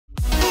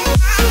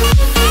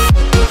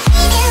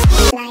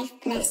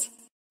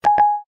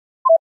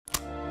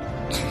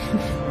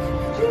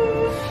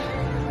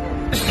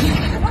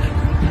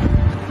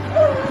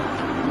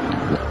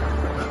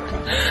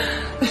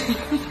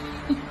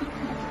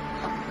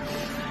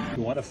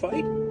You want to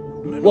fight?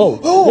 Whoa!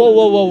 Whoa! Whoa!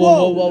 Whoa!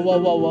 Whoa! Whoa! Whoa!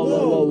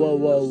 Whoa! Whoa!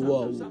 Whoa!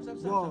 Whoa!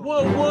 Whoa!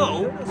 Whoa,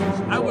 whoa.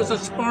 I was a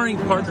sparring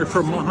partner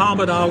for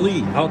Muhammad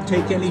Ali. I'll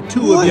take any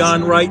two of you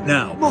on right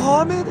now.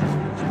 Muhammad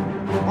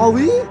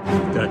Ali?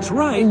 That's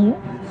right.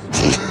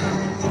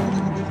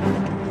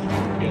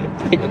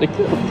 I gotta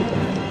kill.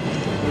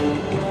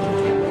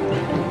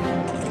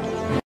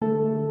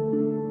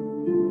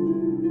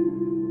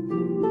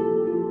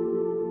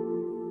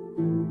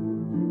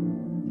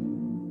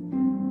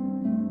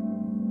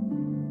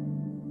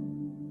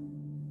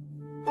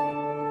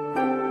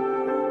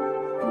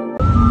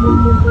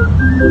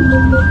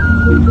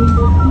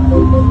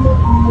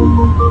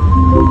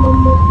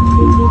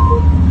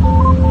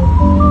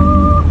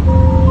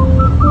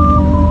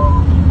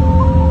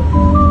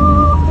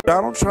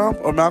 Donald Trump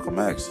or Malcolm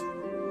X?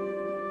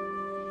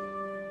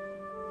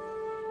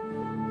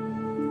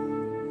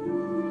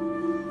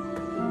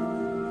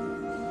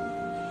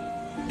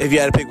 If you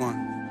had to pick one.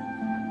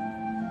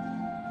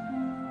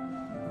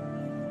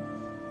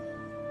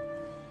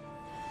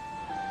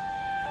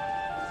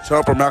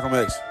 Trump or Malcolm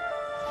X?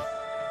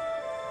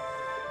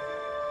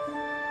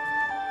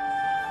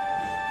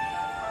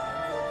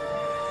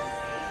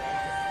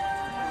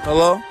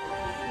 Hallo?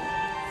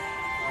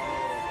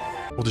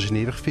 Of de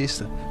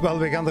Geneverfeesten. Wel,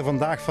 we gaan er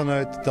vandaag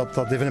vanuit dat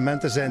dat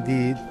evenementen zijn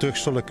die terug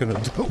zullen kunnen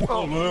doen.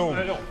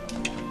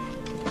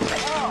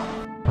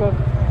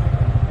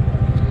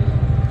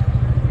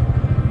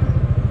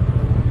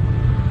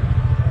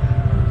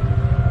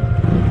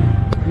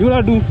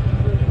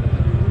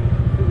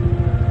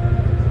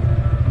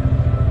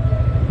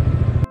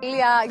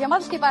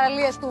 Γεμάτος και οι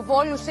παραλίες του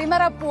Βόλου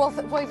σήμερα που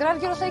ο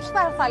υδράργυρος έχει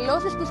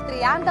σπαρθαλώσει στους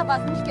 30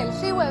 βαθμούς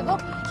Κελσίου εδώ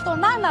στον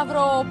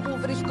άναυρο που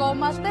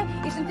βρισκόμαστε.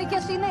 Οι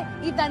συνθήκες είναι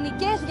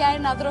ιδανικές για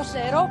ένα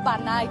δροσερό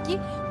μπανάκι.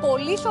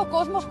 Πολύς ο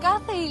κόσμος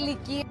κάθε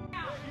ηλικία.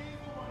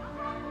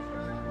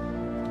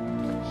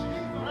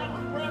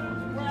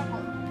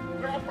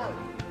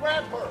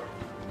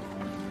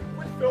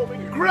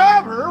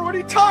 Grab her? What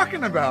are you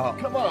talking about?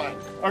 Come on.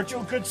 Aren't you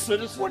a good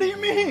citizen? What do you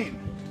mean?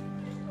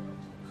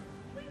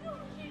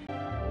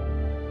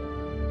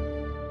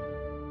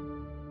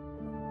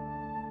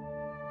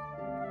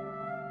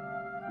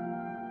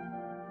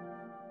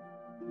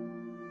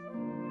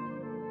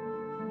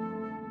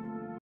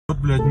 Вот,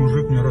 блядь,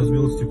 мужик мне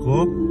разбил стекло.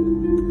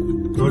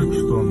 Только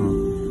что оно.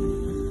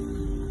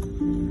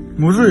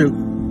 Мужик,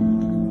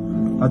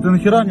 а ты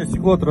нахера мне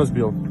стекло-то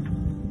разбил?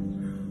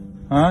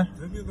 А?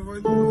 Да мне на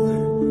войну.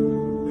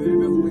 Я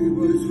ребят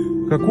поебались.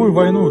 Какую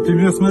войну? Ты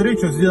мне смотри,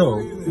 что сделал.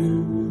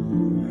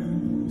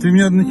 Ты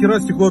мне нахера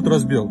стекло-то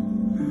разбил?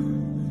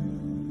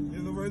 Мне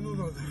на войну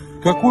надо.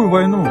 Какую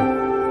войну?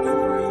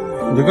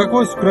 Да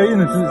какой с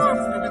Украины?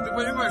 Ты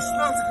понимаешь, с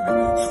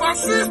нациками, с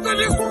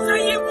фашистами, сука,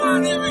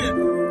 ебаными!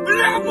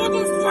 Бля, буду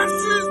с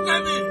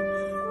фашистами!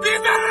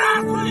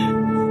 Пидорасы!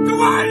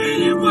 Твари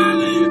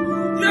ебаные!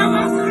 Я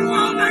вас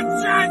рвал на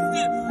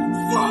части!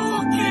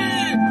 Суки!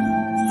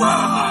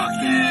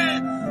 Суки!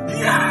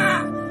 Я!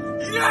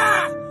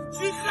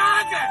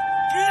 Чикаго!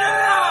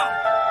 Генерал!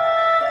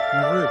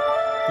 Мужик,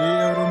 ты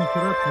евро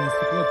нахера ты мне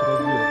стекло-то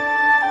разбил?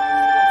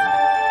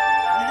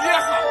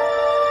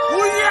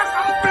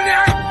 Уехал,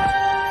 блядь!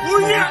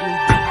 Уехал!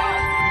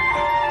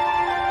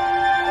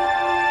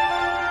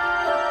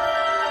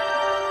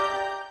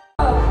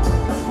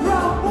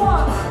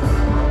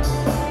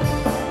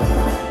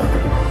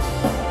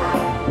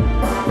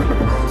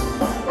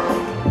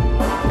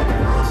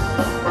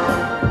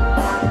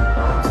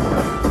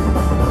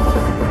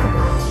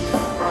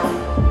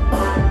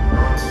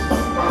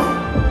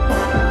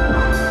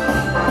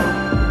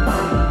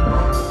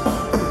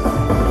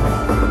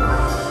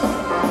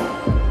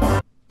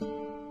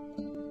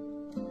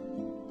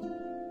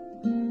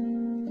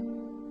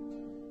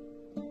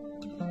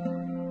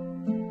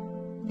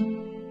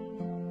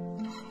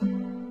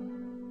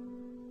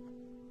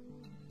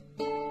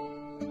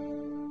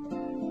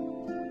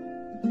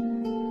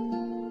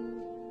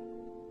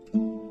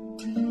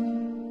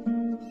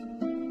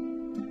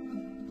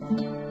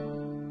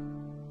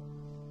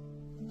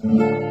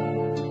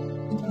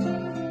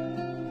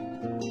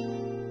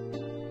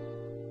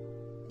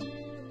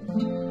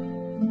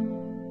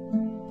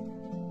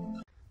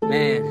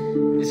 Man,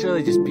 it's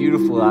really just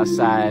beautiful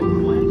outside.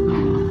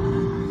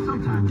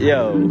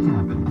 Yo.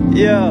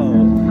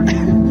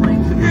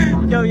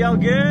 Yo, y'all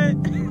good?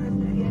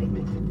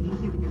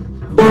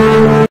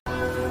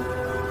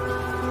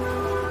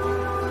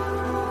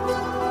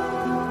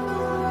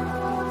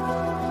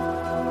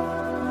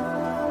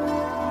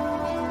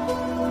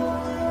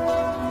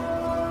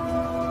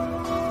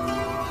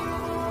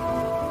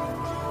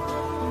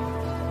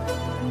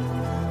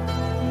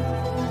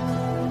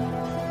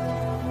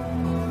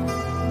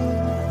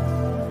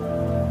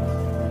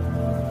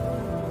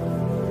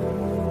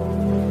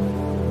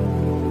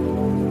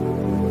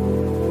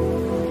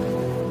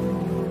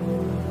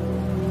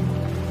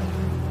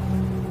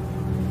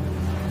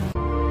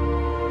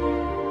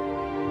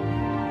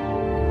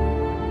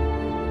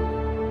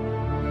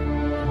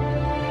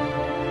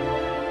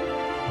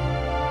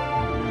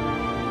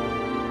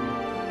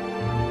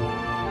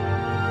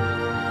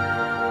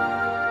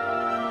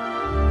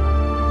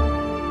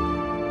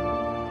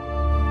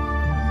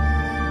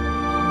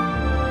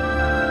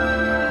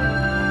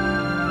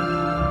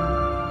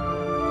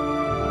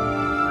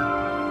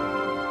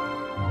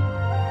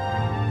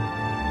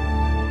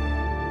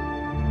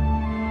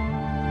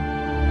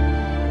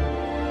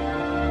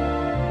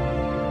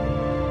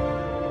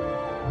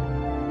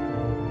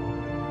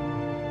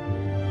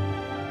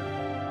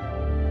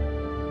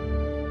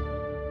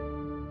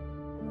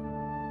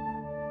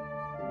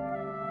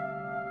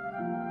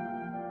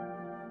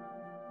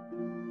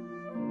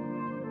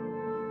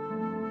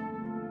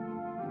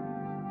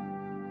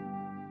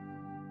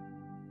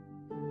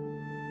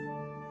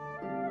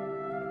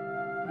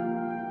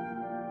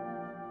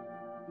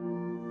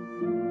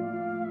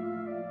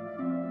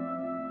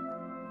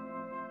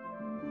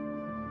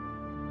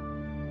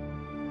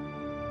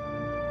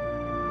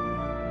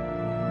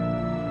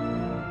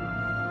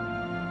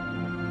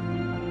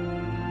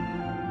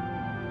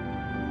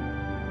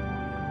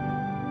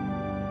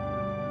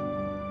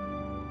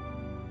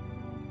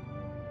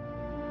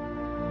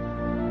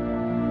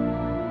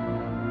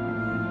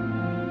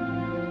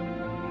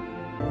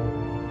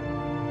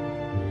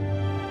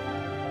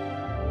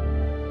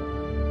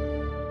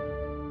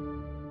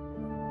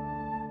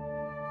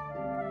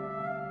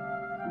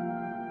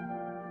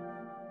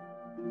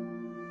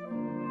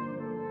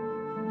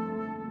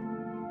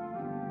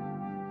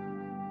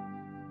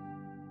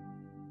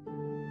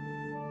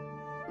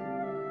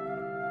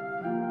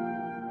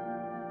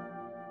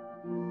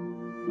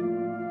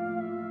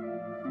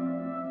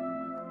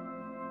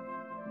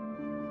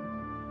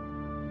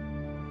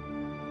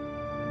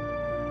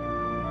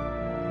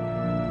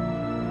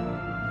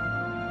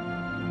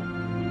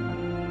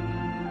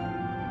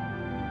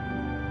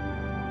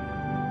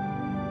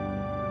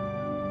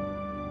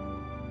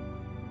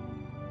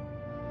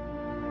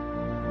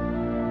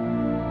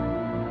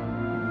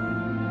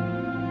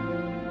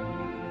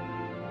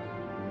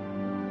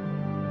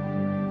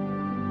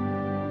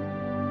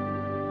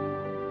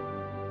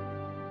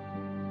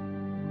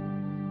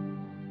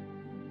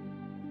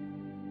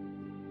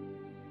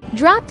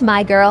 Dropped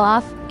my girl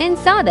off and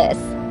saw this.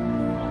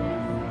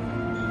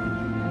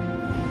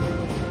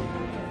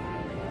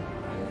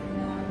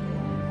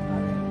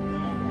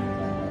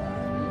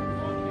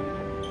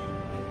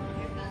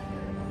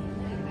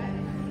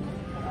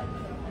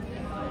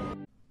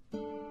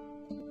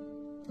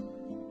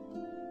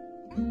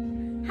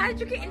 How did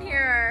you get in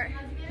here?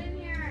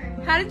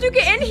 How did you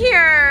get in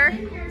here?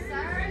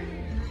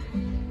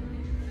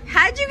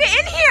 How did you get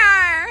in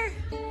here?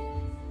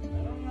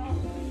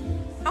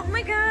 Oh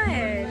my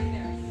god.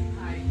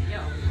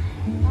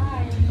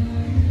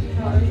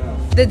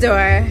 The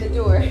door. The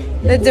door.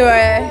 The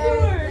door.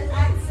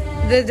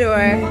 The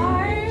door.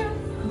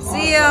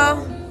 See you.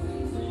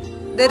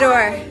 The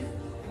door.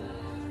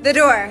 The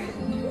door.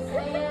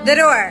 The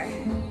door.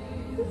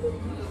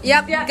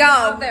 Yep,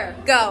 go. Go.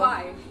 Go.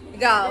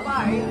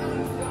 Bye.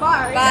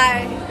 Bye.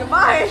 Bye.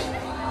 Goodbye.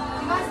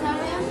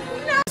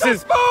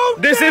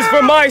 This is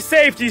for my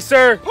safety,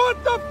 sir.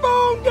 Put the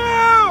phone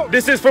down!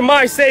 This is for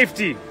my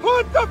safety.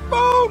 Put the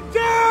phone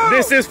down!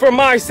 This is for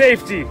my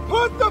safety.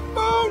 Put the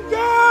phone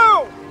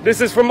down!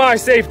 This is for my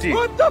safety.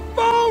 Put the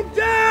phone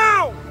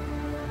down!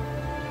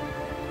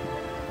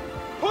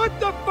 Put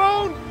the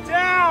phone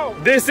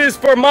down! This is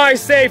for my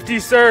safety,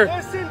 sir.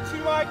 Listen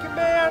to my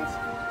commands.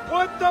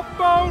 Put the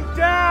phone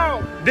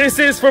down! This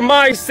is for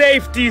my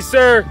safety,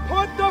 sir.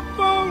 Put the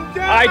phone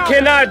down! I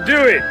cannot do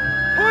it.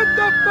 Put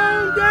the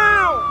phone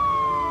down!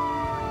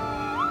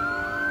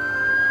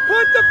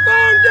 Put the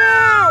phone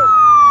down!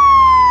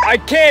 I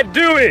can't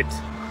do it.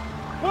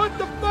 Put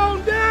the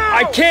phone down!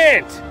 I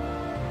can't.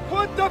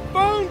 Put the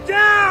phone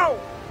down!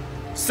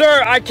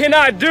 Sir, I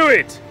cannot do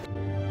it.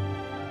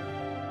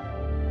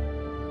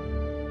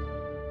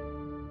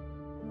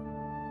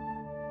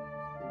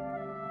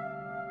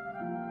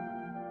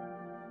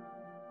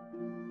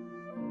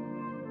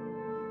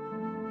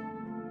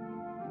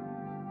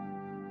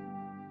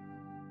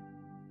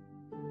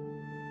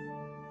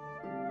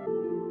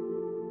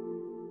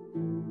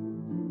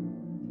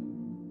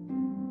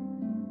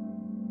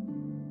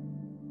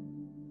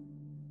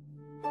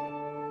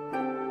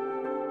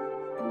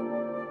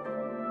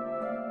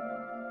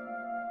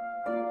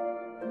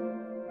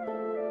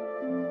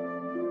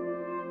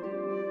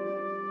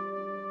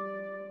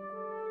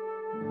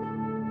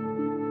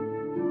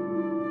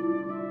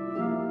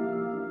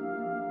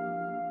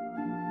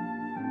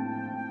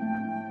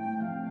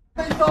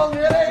 They told me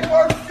it ain't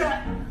worth shit.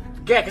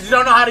 Yeah, because you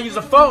don't know how to use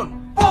a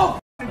phone. Oh,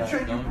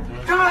 shit.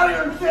 Come out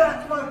here and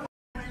shit. My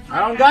I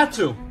don't got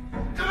to.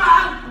 Come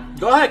on.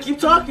 Go ahead, keep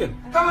talking.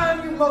 Come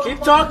on, you motherfucker.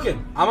 Keep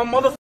talking. I'm a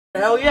motherfucker.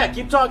 Hell yeah,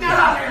 keep talking. Get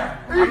out here.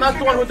 I'm not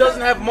the one who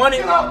doesn't have money.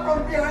 Get out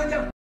from behind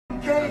that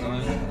cage.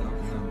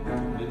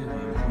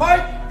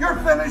 Mike, you're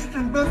finished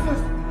in business.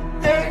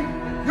 Dave,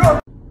 you're...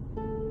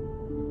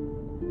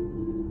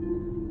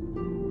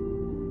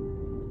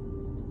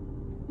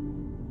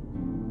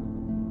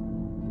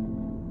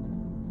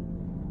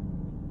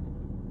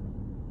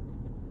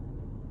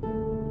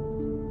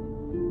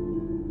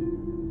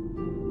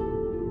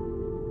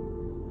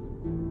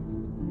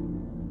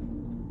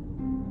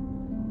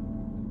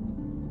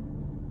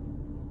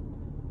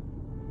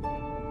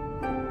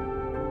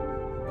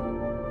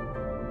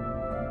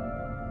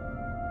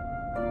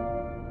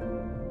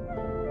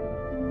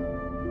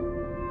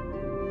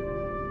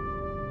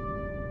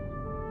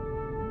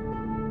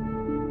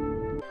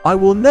 I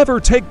will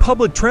never take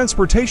public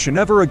transportation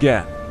ever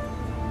again.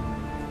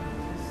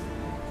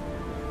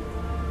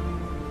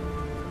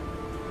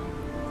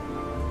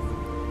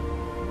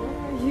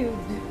 What are you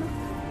doing?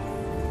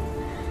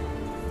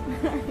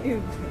 What are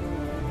you doing?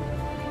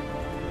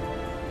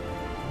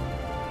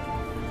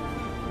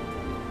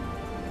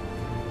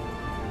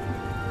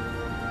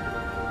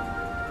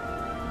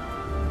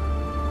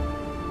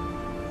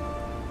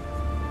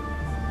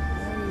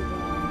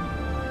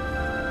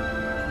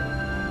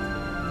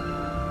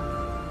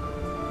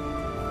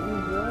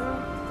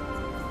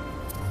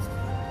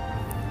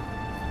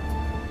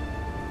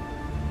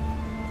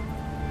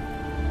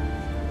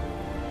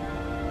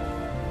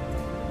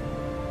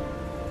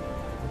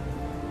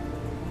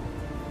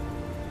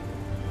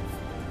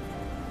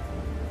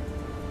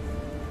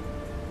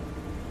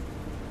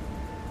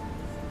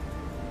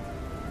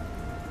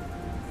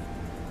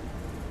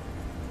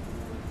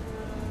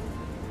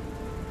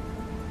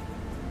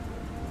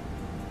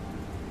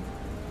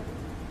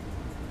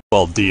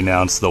 Well,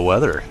 denounce the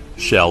weather.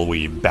 Shall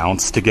we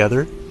bounce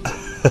together?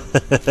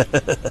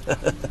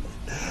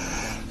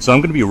 So I'm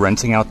going to be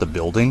renting out the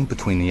building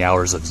between the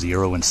hours of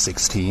 0 and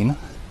 16.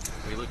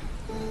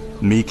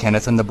 Me,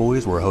 Kenneth, and the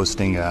boys were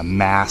hosting a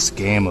mass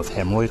game of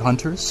hemorrhoid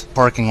hunters.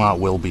 Parking lot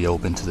will be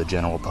open to the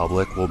general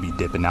public. We'll be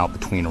dipping out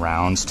between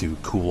rounds to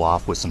cool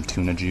off with some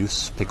tuna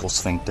juice, pickle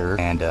sphincter,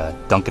 and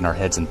dunking our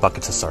heads in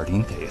buckets of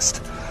sardine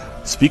paste.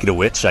 Speaking of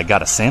which, I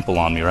got a sample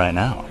on me right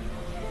now.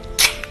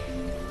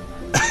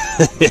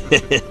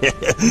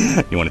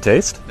 You want to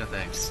taste? No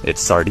thanks. It's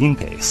sardine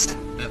paste.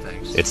 No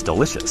thanks. It's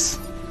delicious.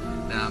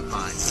 No, I'm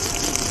fine.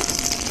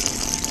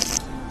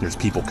 There's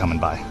people coming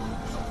by.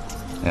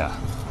 Yeah.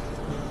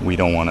 We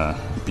don't want to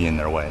be in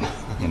their way.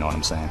 You know what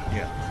I'm saying?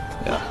 Yeah.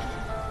 Yeah.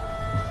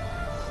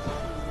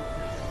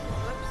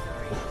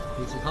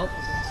 help?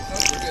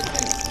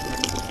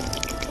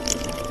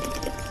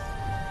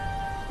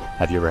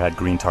 Have you ever had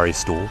green tarry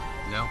stool?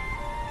 No.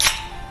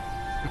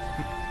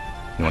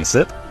 You want a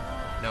sip?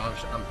 No,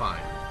 I'm fine.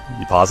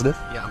 You positive?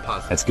 Yeah, I'm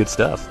positive. That's good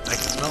stuff. I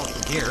can smell it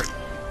from here.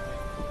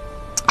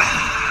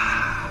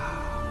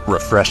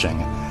 Refreshing.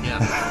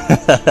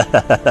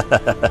 Yeah.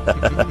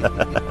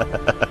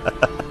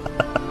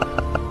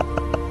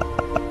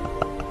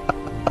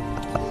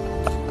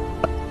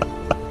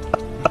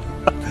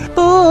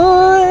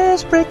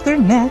 Boys break their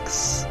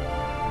necks,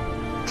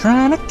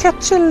 trying to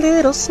catch a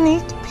little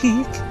sneak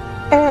peek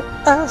at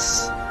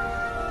us.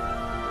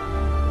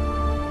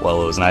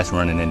 Well, it was nice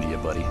running into you,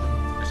 buddy.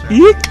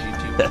 Yes,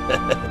 Can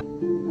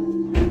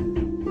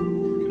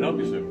I help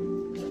you, sir?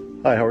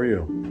 Hi, how are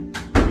you?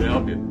 Can I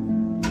help you?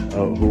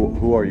 Oh,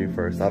 who are you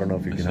first? I don't know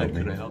if you can help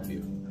me. Can I help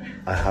you?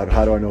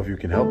 How do I know if you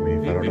can help me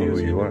if I don't know who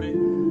you are?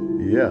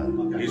 Yeah.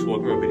 You just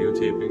walk around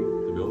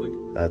videotaping the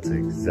building? That's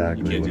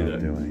exactly what I'm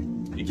doing.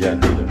 You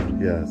can't do that.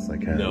 Yes, I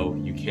can. No,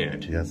 you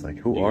can't. Yes, like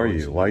who are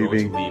you? Why are you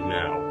being? Leave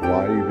now.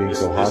 Why are you being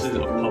so hostile?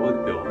 This is a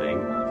public building.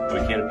 We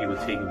can't have people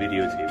taking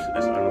videotapes of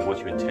this. I don't know what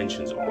your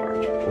intentions are.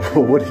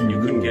 What do you mean? You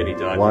couldn't get any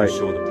documents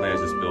showing the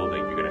plans of this building.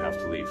 You're gonna have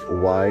to leave.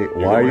 Why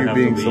are you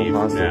being so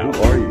hostile?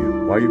 Who are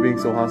you? Why are you being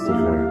so hostile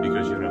for?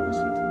 Because you're not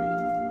listening to me.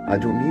 I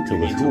don't need to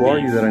listen. Who are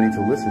you that I need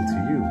to listen to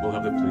you? We'll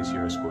have the police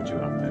here escort you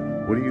out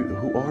then.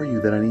 Who are you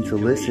that I need to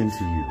listen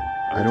to you?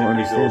 I don't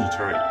understand.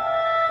 Attorney.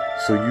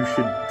 So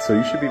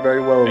you should be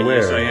very well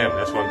aware. Yes, I am.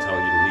 That's why I'm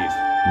telling you to leave.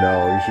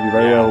 No, you should be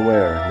very well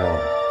aware. No,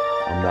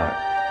 I'm not.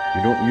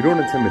 You don't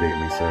intimidate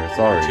me, sir.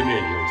 Sorry.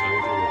 Intimidate you. I'm telling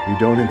you the law. You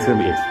don't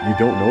intimidate. You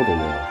don't know the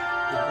law.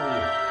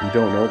 You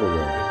don't know the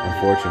law,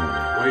 unfortunately.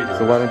 Why are you doing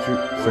so why don't you?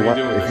 Why So are what?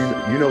 you doing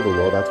If you know the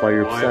law, that's why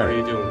you're upset. Why are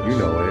you doing this? You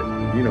know it.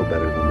 You know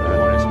better than I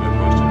that. want to answer my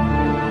question.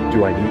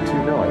 Do I need to?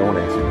 No, I don't want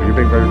to answer you. You're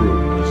being very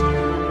rude.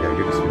 Yeah,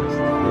 you're dismissed.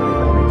 You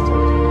don't need to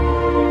talk to you.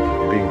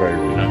 You're being very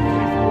rude.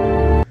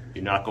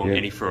 You're not going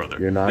any further.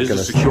 You're not This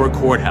gonna is a secure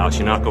courthouse.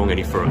 You're not going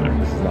any further.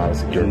 This is not a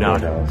secure You're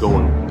not courthouse.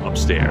 going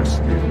upstairs.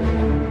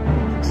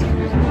 Excuse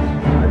me.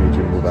 I need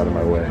you to move out of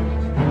my way.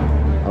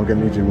 I'm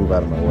gonna need you to move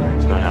out of my way.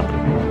 It's not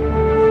happening.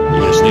 You're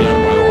gonna stay out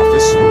of my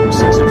office.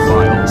 Sensitive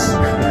files.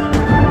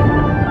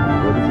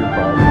 What is your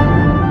problem?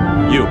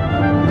 You.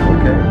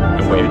 Okay.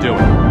 And what are you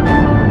doing?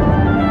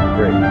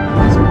 Great.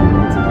 So you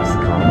need to just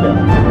calm down.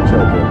 Chill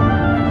out.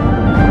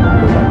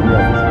 Go back to the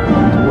office.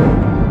 To work.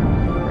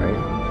 Right?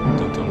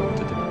 Don't tell me what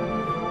to do.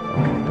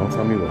 Okay. Don't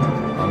tell me what to do.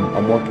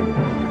 I'm working with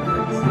you.